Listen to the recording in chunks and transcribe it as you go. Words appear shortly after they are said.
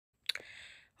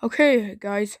Okay,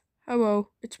 guys. Hello,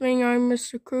 it's me. I'm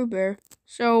Mr. Kruber.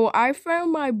 So I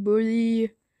found my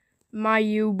bully, my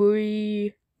you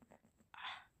bully,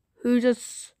 who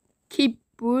just keep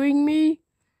bullying me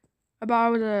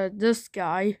about this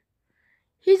guy.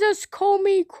 He just called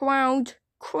me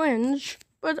cringe,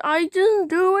 but I didn't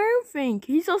do anything.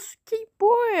 He just keep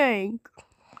bullying.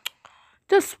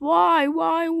 Just why?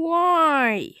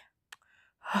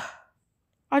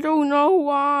 I don't know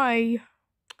why.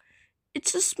 It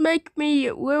just make me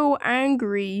a little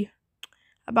angry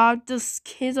about this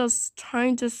kid just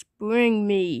trying to spring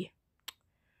me.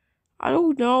 I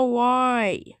don't know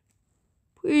why.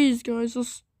 Please, guys,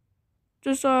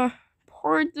 just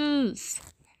part this.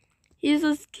 He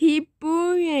just keep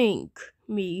bullying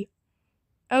me.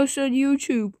 Also,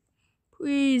 YouTube,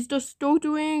 please just don't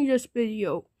doing this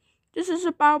video. This is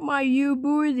about my you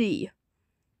bully.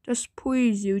 Just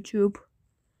please, YouTube.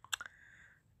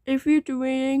 If you're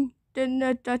doing, then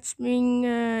that's mean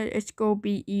it's gonna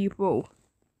be evil.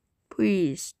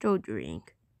 Please don't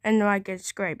drink and like and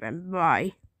subscribe and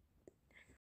bye.